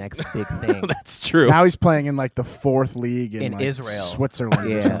being the next big thing. That's true. Now he's playing in like the 4th league in like, Israel. Switzerland or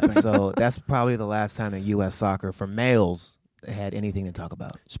Yeah, something. so that's probably the last time that U.S. soccer for males had anything to talk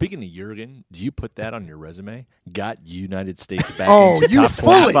about. Speaking of Jurgen, do you put that on your resume? Got United States back Oh, into you top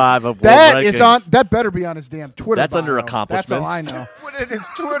fully. 25 of That world is rankings. on. That better be on his damn Twitter. That's under bio. accomplishments. That's all I know. Put it in his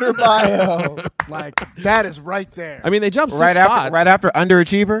Twitter bio. Like that is right there. I mean, they jumped 6 right spots. after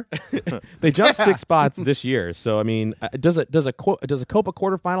underachiever. They jumped 6 spots this year. So I mean, does a Copa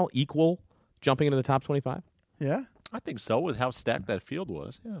quarterfinal equal jumping into the top 25? Yeah. I think so, with how stacked that field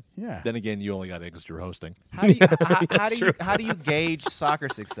was. Yeah. Yeah. Then again, you only got it because you're hosting. How do you gauge soccer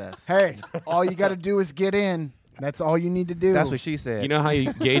success? Hey, all you got to do is get in. That's all you need to do. That's what she said. You know how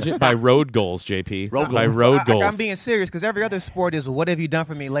you gauge it by road goals, JP. Road by goals. road goals. I'm being serious because every other sport is what have you done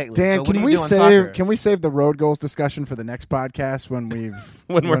for me lately? Dan, so what can do we you do in save soccer? can we save the road goals discussion for the next podcast when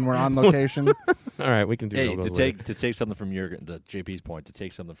we're on location? All right, we can do Hey, road to goals later. take something from Jurgen, to JP's point, to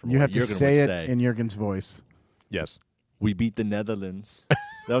take something from You what have to Jurgen say would it say. in Jurgen's voice. Yes. We beat the Netherlands.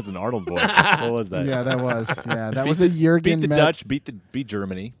 That was an Arnold voice. What was that? Yeah, that was. Yeah, that was a Jurgen. Beat the Met- Dutch. Beat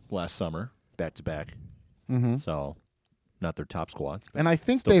Germany last summer, back to back. Mhm. So, not their top squads. but And I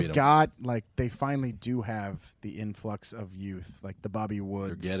think still beat they've 'em. got they finally do have the influx of youth, like the Bobby They're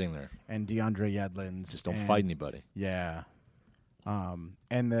Woods getting there. and DeAndre Yedlins. Just don't and- fight anybody. Yeah.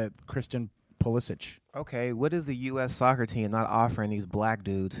 And the Christian Pulisic. Okay, what is the U.S. soccer team not offering these black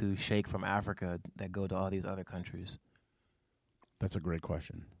dudes who shake from Africa that go to all these other countries? That's a great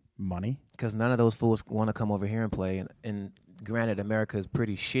question. Money? Because none of those fools want to come over here and play. And granted, America is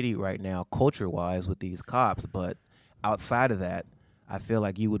pretty shitty right now, culture-wise, with these cops. But outside of that, I feel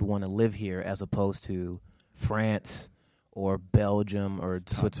like you would want to live here as opposed to France or Belgium or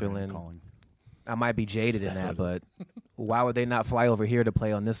Switzerland. Calling. I might be jaded in that, but why would they not fly over here to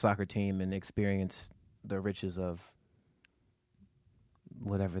play on this soccer team and experience the riches of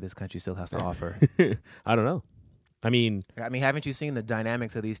whatever this country still has to offer? I don't know. I mean, haven't you seen the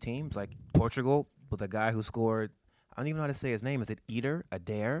dynamics of these teams? Like Portugal with a guy who scored, I don't even know how to say his name. Is it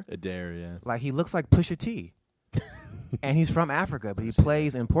Adair? Adair, yeah. Like he looks like Pusha T. And he's from Africa, but he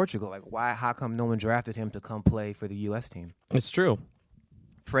plays in Portugal. Like why? How come no one drafted him to come play for the U.S. team? it's true.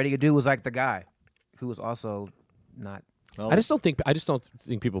 Freddie Adu was like the guy who was also not. Well, I just don't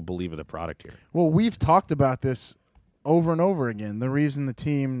think people believe in the product here. Well, we've talked about this over and over again. The reason the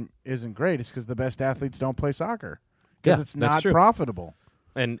team isn't great is because the best athletes don't play soccer. Because Yeah, it's that's not true. profitable.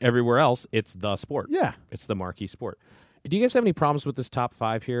 And everywhere else, it's the sport. Yeah. It's the marquee sport. Do you guys have any problems with this top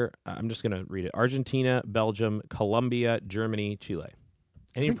 5 here? I'm just going to read it. Argentina, Belgium, Colombia, Germany, Chile.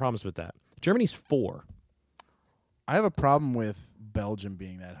 Any problems with that? Germany's 4. I have a problem with Belgium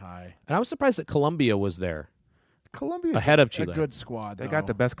being that high. And I was surprised that Colombia was there. Colombia's Ahead of a Chile. good squad. They got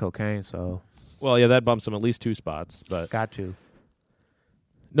the best cocaine, so Well, yeah, that bumps them at least 2 spots. But got to.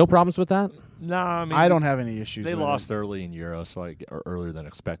 No problems with that? No, I mean I don't have any issues. They with lost it. early in Euro, or earlier than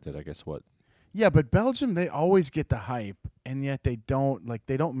expected. I guess what. Yeah, but Belgium, they always get the hype, and yet they don't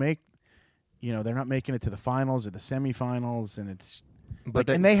make. They're not making it to the finals or the semifinals, and it's.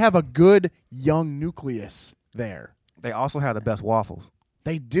 And they have a good young nucleus there. They also have the best waffles.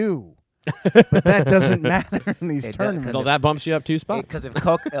 They do. But that doesn't matter in these tournaments. So that bumps you up 2 spots. Because if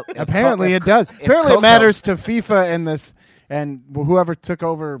Coke, Apparently it does. Apparently it matters to FIFA and whoever took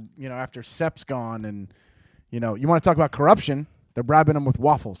over, after Sepp's gone, and you want to talk about corruption? They're bribing them with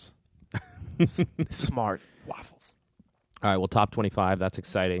waffles. Smart Waffles. All right, well, top 25. That's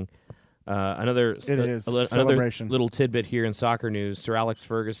exciting. Another celebration. Little tidbit here in soccer news. Sir Alex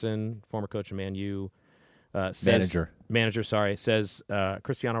Ferguson, former coach of Man U, manager, says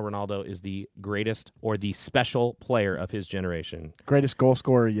Cristiano Ronaldo is the greatest or the special player of his generation. Greatest goal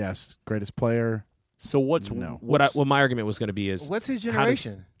scorer, yes. Greatest player. So what my argument was going to be is what's his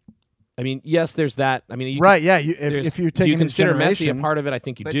generation? Yes, there's that. Right, yeah. If you take do you consider Messi a part of it? I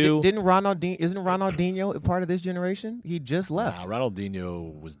think you do. Isn't Ronaldinho a part of this generation? He just left.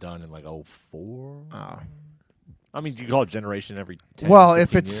 Ronaldinho was done in like 2004. You call it generation every 10, well, if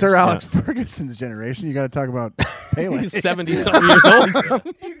 15 it's years. Sir Alex Ferguson's generation, you got to talk about Pele. He's 70-something years old.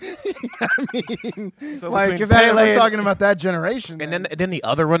 If we're talking about that generation. And then the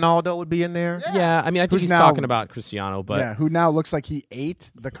other Ronaldo would be in there? Yeah, I think he's talking about Cristiano. But who now looks like he ate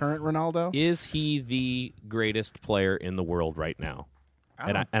the current Ronaldo. Is he the greatest player in the world right now? I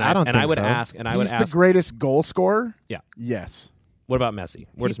would ask. He's the greatest goal scorer? Yeah. Yes. What about Messi?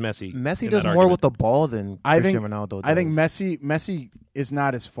 Where does Messi? Messi does more with the ball than Cristiano Ronaldo does. I think Messi is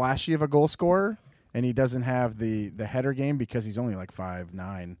not as flashy of a goal scorer, and he doesn't have the header game because he's only like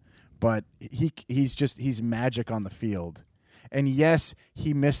 5'9". But he's magic on the field. And yes,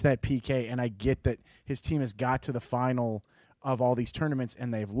 he missed that PK, and I get that his team has got to the final of all these tournaments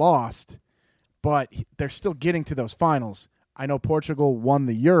and they've lost, but they're still getting to those finals. I know Portugal won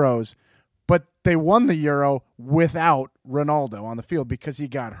the Euros, but they won the Euro without Ronaldo on the field because he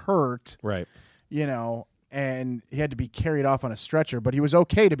got hurt. Right. And he had to be carried off on a stretcher, but he was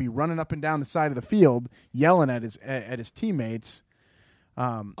okay to be running up and down the side of the field, yelling at his teammates.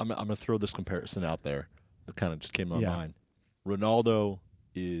 I'm going to throw this comparison out there that kind of just came to my mind. Ronaldo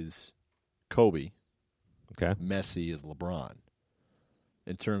is Kobe. Okay. Messi is LeBron.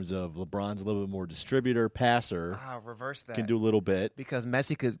 In terms of LeBron's a little bit more distributor, passer. Reverse that. Can do a little bit. Because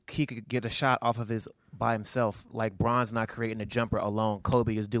Messi could get a shot off of by himself. Like Bron's not creating a jumper alone.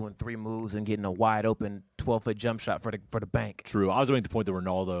 Kobe is doing 3 moves and getting a wide open 12-foot jump shot for the bank. True. I was making the point that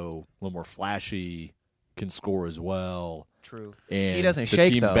Ronaldo, a little more flashy, can score as well. True. And he doesn't the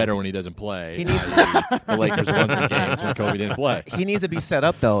shake, team's though. better when he doesn't play. He needs the Lakers won some games when Kobe didn't play. He needs to be set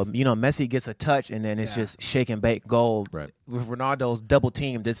up, though. Messi gets a touch, and then it's just shake and bake goal. Right. With Ronaldo's double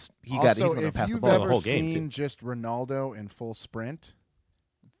team, he's going to pass the ball the whole game. If you've ever seen just Ronaldo in full sprint,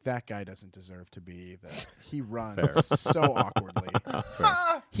 that guy doesn't deserve to be there. He runs so awkwardly.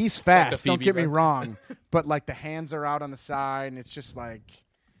 He's fast, don't get me wrong, but like the hands are out on the side, and it's just like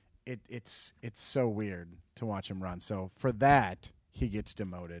it's so weird to watch him run. So for that, he gets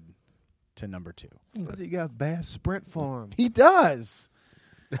demoted to number 2. Because he got bad sprint form. He does.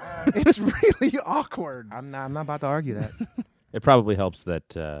 It's really awkward. I'm not about to argue that. It probably helps that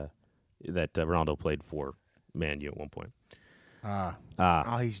Ronaldo played for Man U at one point.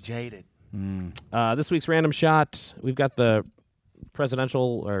 He's jaded. This week's random shot, we've got the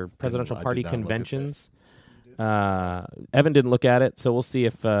presidential party conventions. Evan didn't look at it, so we'll see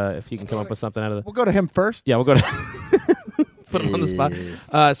if he can come up with something out of it. We'll go to him first. Yeah, we'll go to put him on the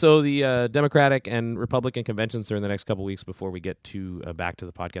spot. So the Democratic and Republican conventions are in the next couple weeks before we get to back to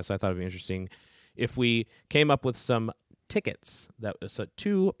the podcast. So I thought it'd be interesting if we came up with some tickets so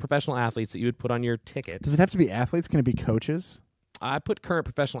 2 professional athletes that you would put on your ticket. Does it have to be athletes? Can it be coaches? I put current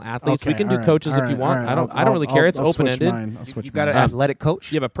professional athletes. Okay, we can do coaches if you want. Right. I don't really care. It's open ended. I'll switch You got an mine. athletic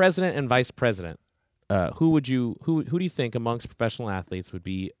coach? You have a president and vice president. Who do you think amongst professional athletes would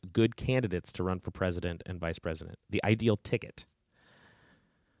be good candidates to run for president and vice president? The ideal ticket.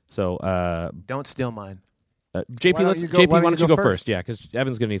 So Don't steal mine. JP, why don't you go first? Yeah, because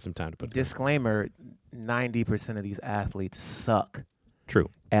Evan's gonna need some time to put it. Disclaimer: 90% of these athletes suck. True.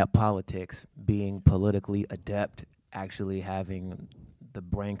 At politics, being politically adept, actually having the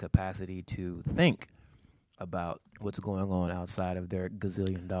brain capacity to think about what's going on outside of their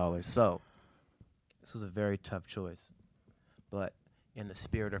gazillion dollars. So this was a very tough choice, but in the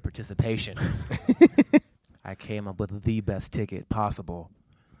spirit of participation, I came up with the best ticket possible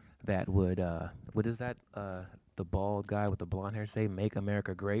that would, what is that, the bald guy with the blonde hair say, "Make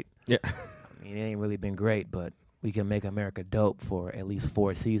America Great"? Yeah. I mean, it ain't really been great, but we can make America dope for at least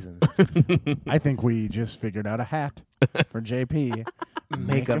 4 seasons. I think we just figured out a hat for JP.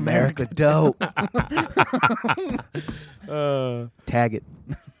 Make America dope. Tag it.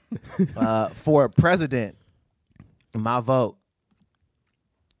 For president, my vote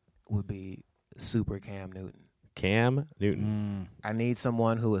would be Super Cam Newton. Cam Newton. I need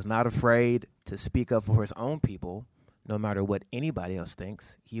someone who is not afraid to speak up for his own people, no matter what anybody else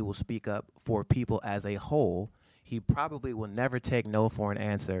thinks. He will speak up for people as a whole. He probably will never take no for an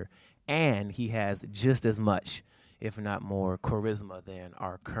answer, and he has just as much, if not more, charisma than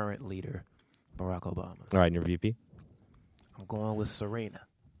our current leader, Barack Obama. All right, and your VP? I'm going with Serena.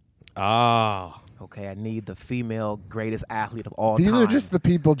 Oh. Okay, I need the female greatest athlete of all These time. are just the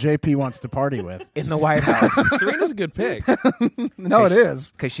people JP wants to party with. in the White House. Serena's a good pick. No, it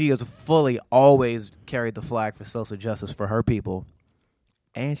is. Because she has fully always carried the flag for social justice for her people.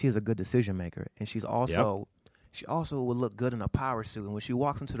 And she's a good decision maker. And she's also, she also will look good in a power suit. And when she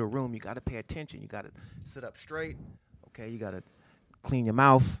walks into the room, you got to pay attention. You got to sit up straight. Okay, you got to clean your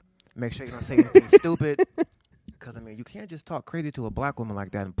mouth. Make sure you don't say anything stupid. Because, I mean, you can't just talk crazy to a black woman like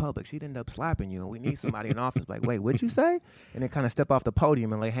that in public. She'd end up slapping you. And we need somebody in office like, wait, what'd you say? And then kind of step off the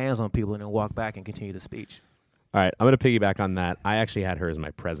podium and lay hands on people and then walk back and continue the speech. All right, I'm going to piggyback on that. I actually had her as my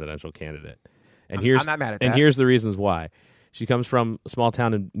presidential candidate. And I'm not mad at that. And here's the reasons why. She comes from a small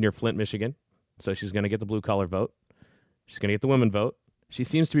town near Flint, Michigan. So she's going to get the blue-collar vote. She's going to get the women vote. She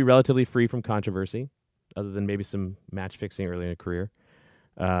seems to be relatively free from controversy, other than maybe some match-fixing early in her career.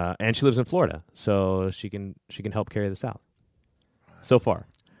 And she lives in Florida, so she can help carry this out. So far,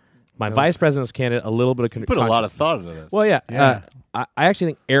 my vice president's candidate, a little bit of Put a lot of thought into this. Well, yeah. Yeah. I actually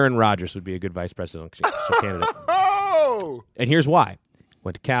think Aaron Rodgers would be a good vice presidential candidate. Oh! And here's why: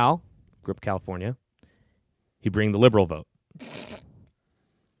 went to Cal, grew up in California. He'd bring the liberal vote.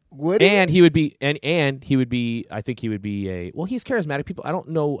 Would he? And he would be, and he would be. I think he would be a. Well, he's charismatic. People, I don't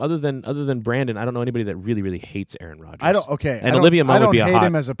know other than Brandon. I don't know anybody that really hates Aaron Rodgers. I don't. Okay, And Olivia Munn I don't would be a hate hot.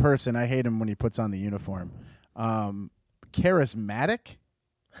 him as a person. I hate him when he puts on the uniform. Charismatic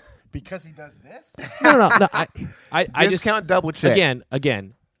because he does this. No. I just Discount double check.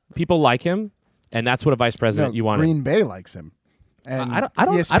 again. People like him, and that's what a vice president you want. Green Bay likes him. And I don't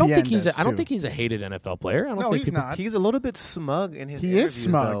think ESPN I don't does, think he's a hated NFL player. I don't No, think he's people, not. He's a little bit smug in his He interviews, is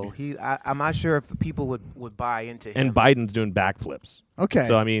smug. though. I'm not sure if people would buy into him. And Biden's doing backflips. Okay.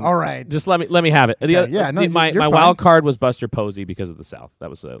 So I mean, all right. just let me have it. My you're fine. wild card was Buster Posey because of the South. That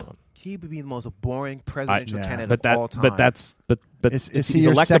was the other one. He would be the most boring presidential candidate But of all time. is Is he he's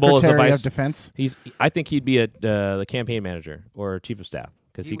your electable as a Secretary vice of Defense? I think he'd be the campaign manager or chief of staff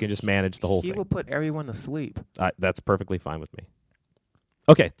because he can just manage the whole He thing. would put everyone to sleep. That's perfectly fine with me.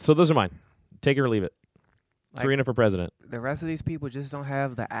 Okay, so those are mine. Take it or leave it. Like- Serena for president. The rest of these people just don't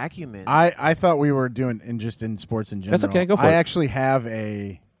have the acumen. I thought we were doing in sports in general. That's okay, go for I it. actually have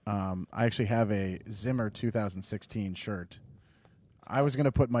a Zimmer 2016 shirt. I was going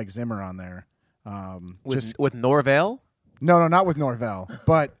to put Mike Zimmer on there. with Norvell? No, not with Norvell.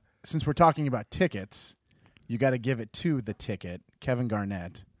 But since we're talking about tickets, you got to give it to the ticket, Kevin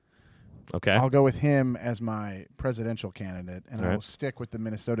Garnett. Okay. I'll go with him as my presidential candidate, and All I right. will stick with the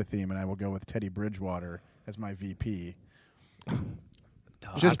Minnesota theme, and I will go with Teddy Bridgewater as my VP.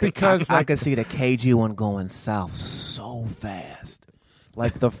 Just because I could see the KG one going south so fast.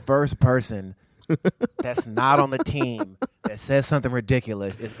 Like the first person that's not on the team that says something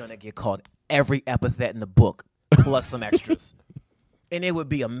ridiculous is going to get called every epithet in the book, plus some extras. And it would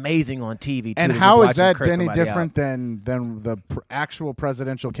be amazing on TV, too. And to how just is watch him that curse any somebody different out. than the actual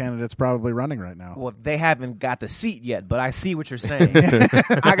presidential candidates probably running right now? Well, they haven't got the seat yet, but I see what you're saying.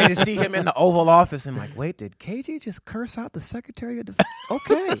 I can just see him in the Oval Office and I'm like, wait, did KG just curse out the Secretary of Defense?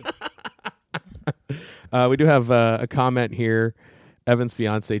 Okay. We do have a comment here. Evan's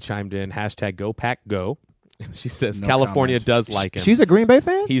fiance chimed in. #GoPackGo. She says No California comment. does like him. She's a Green Bay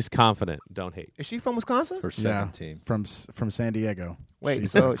fan? He's confident. Don't hate. Is she from Wisconsin? Her second team. from San Diego. Wait,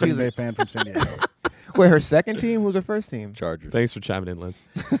 she's so a Green she's Bay a- fan from San Diego. Wait, her second team? Who's her first team? Chargers. Thanks for chiming in, Liz.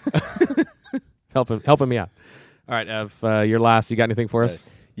 helping me out. All right, Ev, your last. You got anything for us?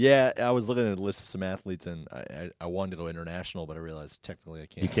 Yeah, I was looking at a list of some athletes, and I wanted to go international, but I realized technically I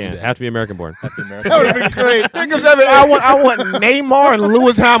can't. You do can't. that. Have to be American born. Have to be American. That would have been great. Think of that. I want Neymar and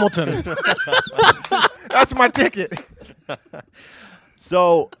Lewis Hamilton. That's my ticket.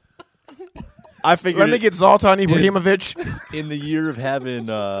 So I figured Let me get Zoltan Ibrahimovic in the year of having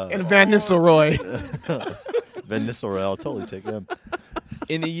and Van Nistelrooy. Van Nistelrooy, I'll totally take him.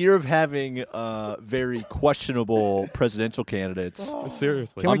 In the year of having very questionable presidential candidates,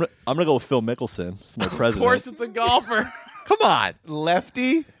 Seriously. I'm gonna go with Phil Mickelson. He's my president. Of course, it's a golfer. Come on.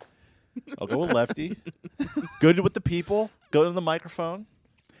 Lefty. I'll go with lefty. Good with the people. Go to the microphone.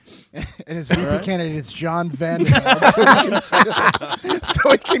 And his VP candidate is John Van Zyl,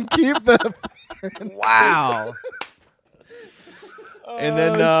 so he can keep the. Wow. And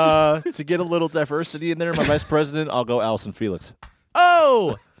then to get a little diversity in there, my vice president, I'll go Allison Felix.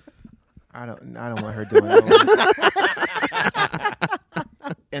 Oh, I don't want her doing that.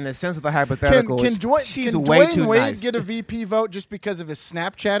 In the sense of the hypothetical, she's can way Dwayne too Wade nice. get a VP vote just because of his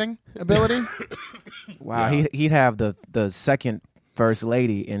Snapchatting ability? Wow, he'd have the second first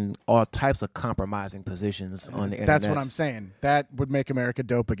lady in all types of compromising positions on the internet. That's what I'm saying. That would make America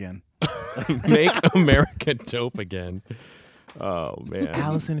dope again. make America dope again. Oh man,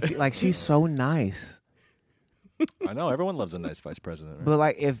 Allison, like she's so nice. I know everyone loves a nice vice president. Right? But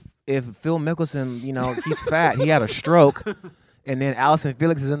like if Phil Mickelson, he's fat, he had a stroke, and then Allison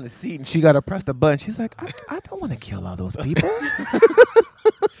Felix is in the seat and she got to press the button. She's like, I don't want to kill all those people.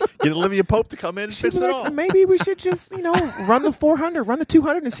 Get Olivia Pope to come in and fix it all. Maybe we should just run the 400, run the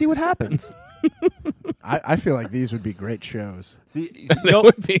 200, and see what happens. I feel like these would be great shows. See,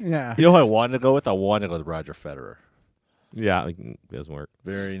 would be. Yeah. You know who I wanted to go with? I wanted to go with Roger Federer. Yeah, it doesn't work.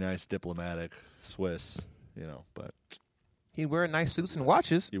 Very nice, diplomatic, Swiss. But He'd wear nice suits and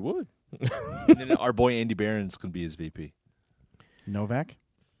watches. he would. And then our boy Andy Barron's going to be his VP. Novak?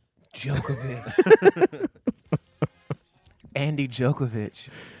 Djokovic. Andy Djokovic.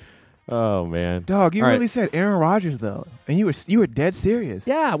 Oh man, Dog, you All really right. said Aaron Rodgers though, and you were dead serious.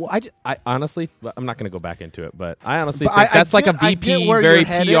 Yeah, well, I honestly, I'm not going to go back into it, but I honestly But think that's like a I get VP, where very you're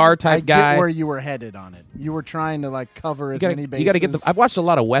headed. PR type I guy. get where you were headed on it. You were trying to cover as many bases. You got to get the. I've watched a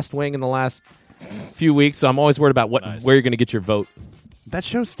lot of West Wing in the last few weeks, so I'm always worried about where you're going to get your vote. That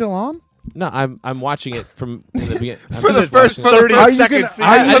show's still on? No, I'm watching it from the beginning. For the first 30 Are you seconds. gonna-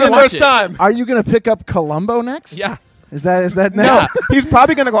 are you For the gonna first watch it? time. Are you going to pick up Columbo next? Yeah. Is that next? Yeah. He's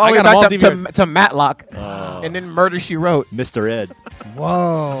probably gonna go all I the way got 'em all back DVR. to Matlock, and then Murder She Wrote. Mr. Ed.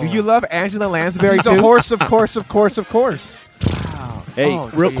 Whoa. Do you love Angela Lansbury He's too? a horse, of course, of course, of course. Wow. Hey, Oh,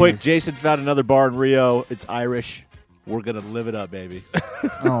 real quick, geez. Jason found another bar in Rio. It's Irish. We're going to live it up, baby.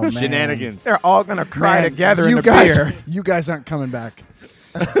 Oh, man. Shenanigans. They're all gonna cry Man, together in you the guys, beer. You guys aren't coming back.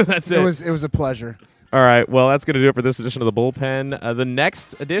 That's it. It was a pleasure. All right. Well, that's going to do it for this edition of the Bullpen. The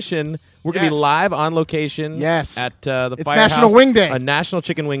next edition, we're going to be Yes. live on location. Yes. At the It's Firehouse. National Wing Day. National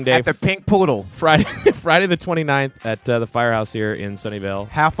Chicken Wing Day. At the Pink Poodle, Friday the 29th at the Firehouse here in Sunnyvale.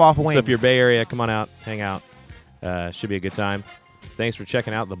 half off wings. So if you're Bay Area, come on out, hang out. Should be a good time. Thanks for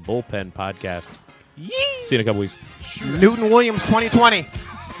checking out the Bullpen Podcast. See you in a couple weeks. Newton Williams 2020.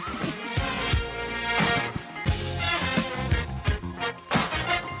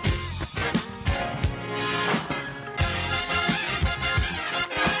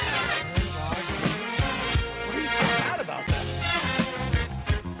 What are you so mad about that?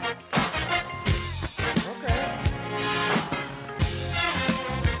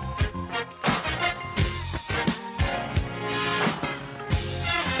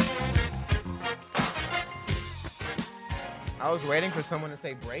 I was waiting for someone to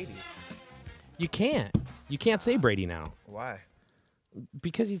say Brady. You can't. You can't say Brady now Why?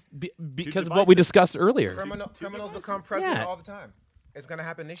 because because of what we discussed earlier. Criminals become president Yeah. all the time. It's gonna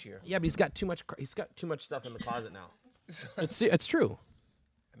happen this year. Yeah, but he's got too much. He's got too much stuff in the closet now. It's true.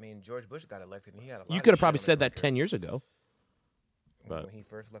 I mean, George Bush got elected, and he had a lot. You of could have shit probably on said his that 10 years ago. record but- when he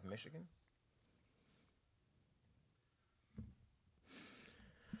first left Michigan.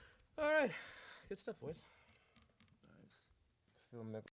 All right, good stuff, boys. Phil Mickelson.